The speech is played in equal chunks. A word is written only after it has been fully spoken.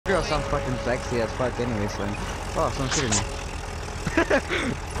girl sounds fucking sexy as fuck anyway, so. Oh, someone's shooting me.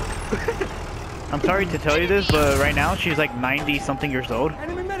 I'm sorry to tell you this, but right now she's like 90 something years old.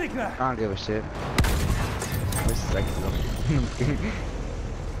 Enemy medic there. I don't give a shit. We're sexy though.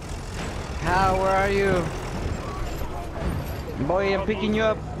 How, where are you? Boy, I'm picking you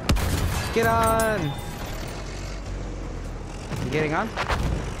up. Get on. You getting on?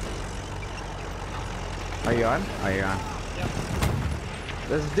 Are you on? Oh, you're on. Yep.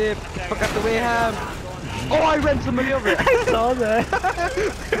 Let's dip. Get the fuck out the way, Ham. Oh, I ran somebody over. I saw that.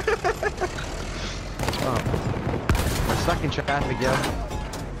 Oh. We're stuck in traffic, yo.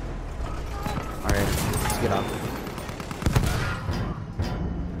 Alright, let's get off.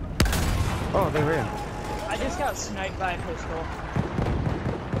 Oh, they ran. I just got sniped by a pistol.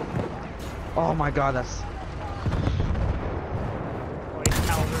 Oh my god, that's...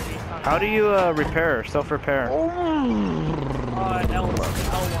 How do you repair, self-repair? L1.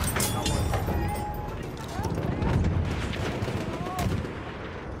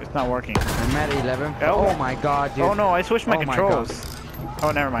 It's not working. I'm at 11. L1. Oh my god, dude. Oh no, I switched my Oh my controls.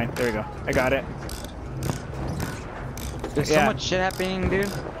 Oh, never mind. There we go. I got it. There's so much shit happening,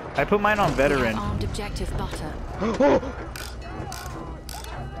 dude. I put mine on veteran. Armed objective butter. Oh!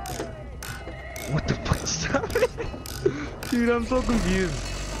 What the fuck is happening? Dude, I'm so confused.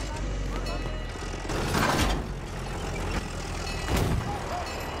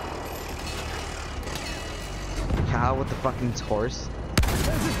 Cow with the fucking horse.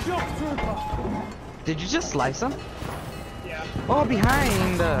 There's a shock trooper. Did you just slice him? Yeah. Oh,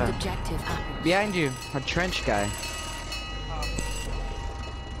 behind Objective apples. behind you, a trench guy.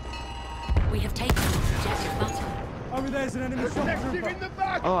 We have taken objective butter. Over there's an enemy shock trooper.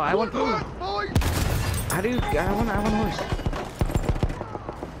 Oh, I want. How do you? I want a horse.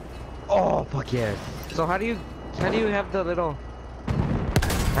 Oh fuck yes. So how do you have the little? I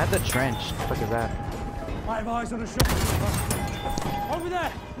have the trench. What the fuck is that? I have eyes on a shock trooper. Over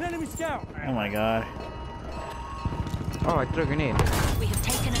there, an enemy scout. Oh my god. Oh, I threw a grenade. We have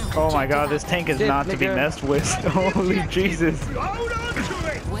taken out. Oh my objective god, this tank is Shit, not to be nigga. messed with. Holy Jesus. apples.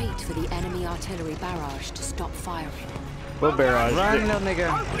 Wait for the enemy artillery barrage to stop firing. What barrage? Run, little nigga.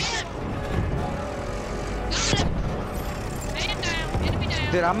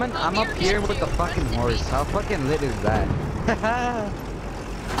 Dude, I'm up here with the fucking horse. How fucking lit is that?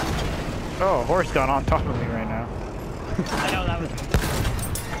 Oh, horse got on top of me right now. I know that was.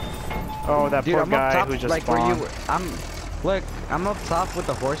 Oh, that Dude, poor I'm guy up top, who just like spawned. where you were. Look, I'm up top with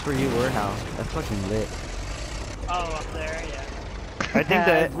the horse where you were, Hal. That's fucking lit. Oh, up there, yeah. I think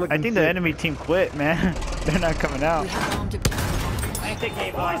It's looking the sick. enemy team quit, man. They're not coming out. We have armed objective. I think they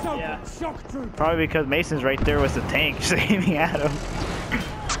gave up, Eyes yeah. open, shock trooper. Probably because Mason's right there was the tank just aiming at him.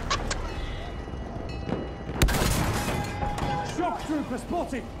 Shock trooper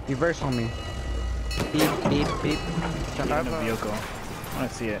spotted. Reverse on me. Beep, beep, beep. In the vehicle. I want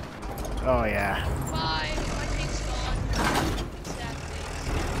to see it. Oh yeah. Bye. My thing's gone.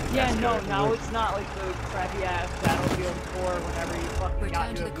 Exactly. Yeah, no, good. now it's not like the crappy ass Battlefield 4 whenever you fucking got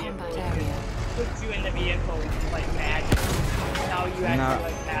Return to into the a combat vehicle. area. Puts you in the vehicle like magic. Now you actually No.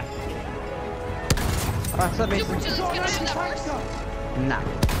 like have to get out. What's up, Super Mason? Chili's gonna have that horse. Nah.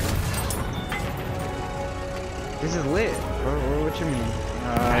 This is lit. What you mean?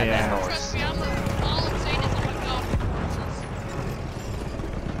 Yeah. Trust me, all I'm saying is I'm gonna go.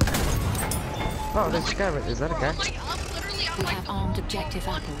 Oh, there's a guy. Is that a guy? I'm literally on We like have the armed objective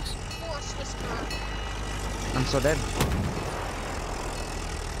apples. horse whisperer. I'm so dead.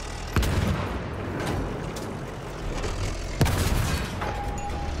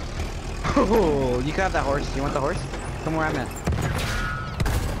 Oh, you got that horse. You want the horse? Come where I'm at.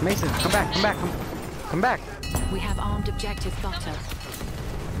 Mason, come back, come back, come back. We have armed objective butter.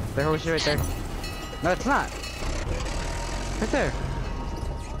 The horse is right there. No, it's not. Right there.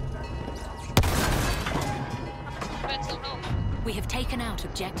 That's so no. We have taken out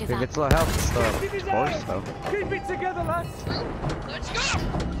objective If it's apples. low health, it's the horse though. Keep it together, lads. Let's go.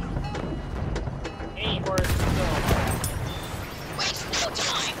 Any horse is still. Waste no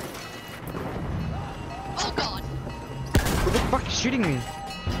time. Oh god. Who the fuck is shooting me?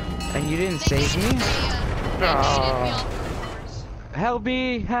 And you didn't save me? They needed me off the horse. Help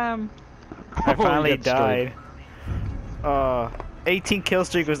me, Ham. I Oh, finally you got destroyed. died. 18 kill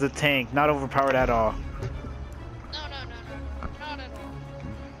streak was the tank, not overpowered at all. No. Not at all.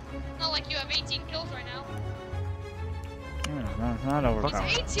 Not like you have 18 kills right now. Not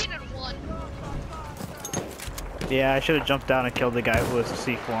overpowered. It's 18 and 1. Yeah, I should have jumped down and killed the guy who was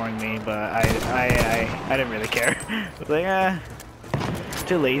C4ing me, but I didn't really care. I was like,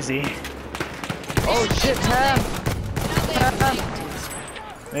 too lazy. Oh shit, Ham. Now they have Objectives.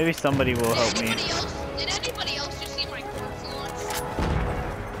 Maybe somebody will help me. Did anybody else just see my corpse once?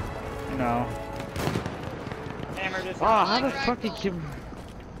 No. Hammer just. Oh, how the fuck did you?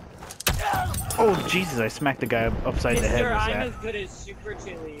 Oh Jesus! I smacked the guy upside the head Mister, with I'm that. as good as Super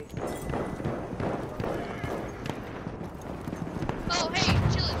Chili. Oh, hey,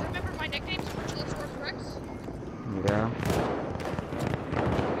 Chili, remember my nickname, Super Chillisaurus Rex? Yeah.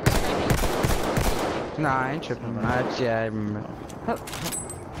 Nah, I ain't tripping much. Yeah, I remember.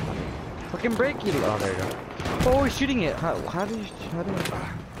 Fucking break you. Oh, there you go. Oh, he's shooting it. How do you? How did you...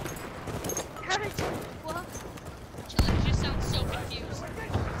 What? Chili just sounds so confused.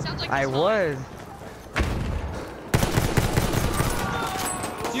 Sounds like I he's high. was.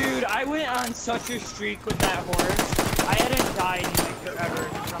 Dude, I went on such a streak with that horse. I hadn't died in like forever.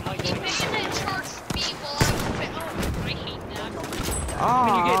 So I'm like, He bayonet charged me while I was oh, I hate that.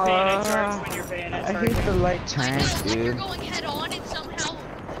 when you get bayonet Ah, charged when you're bayonet I charged. hate the light I tank, know, like you're dude. going head on and somehow...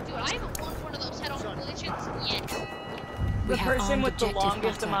 Dude, I haven't won one of those head on collisions yet. The We have person armed with the objective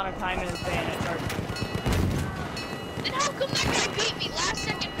longest butter. amount of time in his bayonet charged. Then how come that guy beat me? Last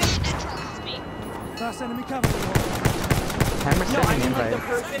second bayonet charged me. First enemy coming. Hammer No, I sending mean like the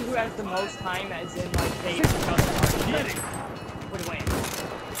invite. person who has the most time, as in like they just started would win.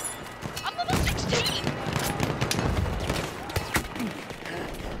 I'm level 16!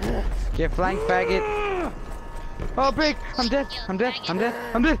 Get flanked, faggot. Oh, break! I'm dead. I'm dead. I'm dead.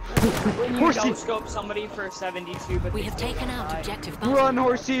 I'm dead. When you Horsey, no-scope somebody for 72, but We they have still taken out die. objective butter. run,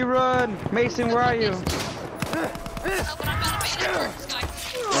 horsey, run! Mason, where are you? When I'm about to bayonet charge this guy.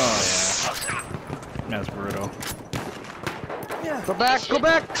 Oh yeah. That's brutal. Go back. Go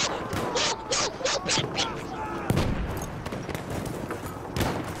back.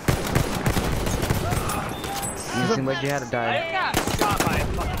 Mason, where'd you have to I die? got shot by a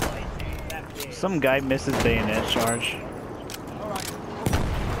fucking light tank. That bitch. Some guy misses bayonet charge.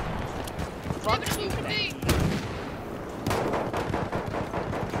 Fuck David, you, who could man. be?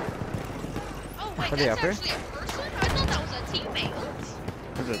 Oh wait, Are they that's up here? actually a person? I thought that was a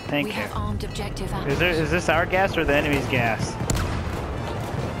teammate. There's a tank We here. have armed objective Is this our gas or the enemy's gas?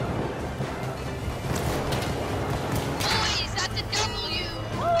 Boys, that's a W!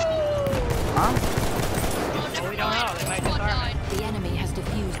 Huh? Oh, never We don't mind. know, they might Squad just arm died. The enemy has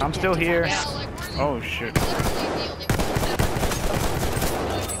defused I'm still objective here. butter. Yeah, like, we're Oh shit. literally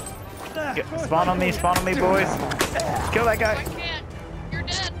the only ones Spawn on me, boys. Kill that I guy. can't. You're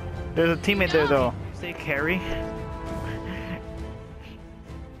dead. There's a teammate there though. Say carry.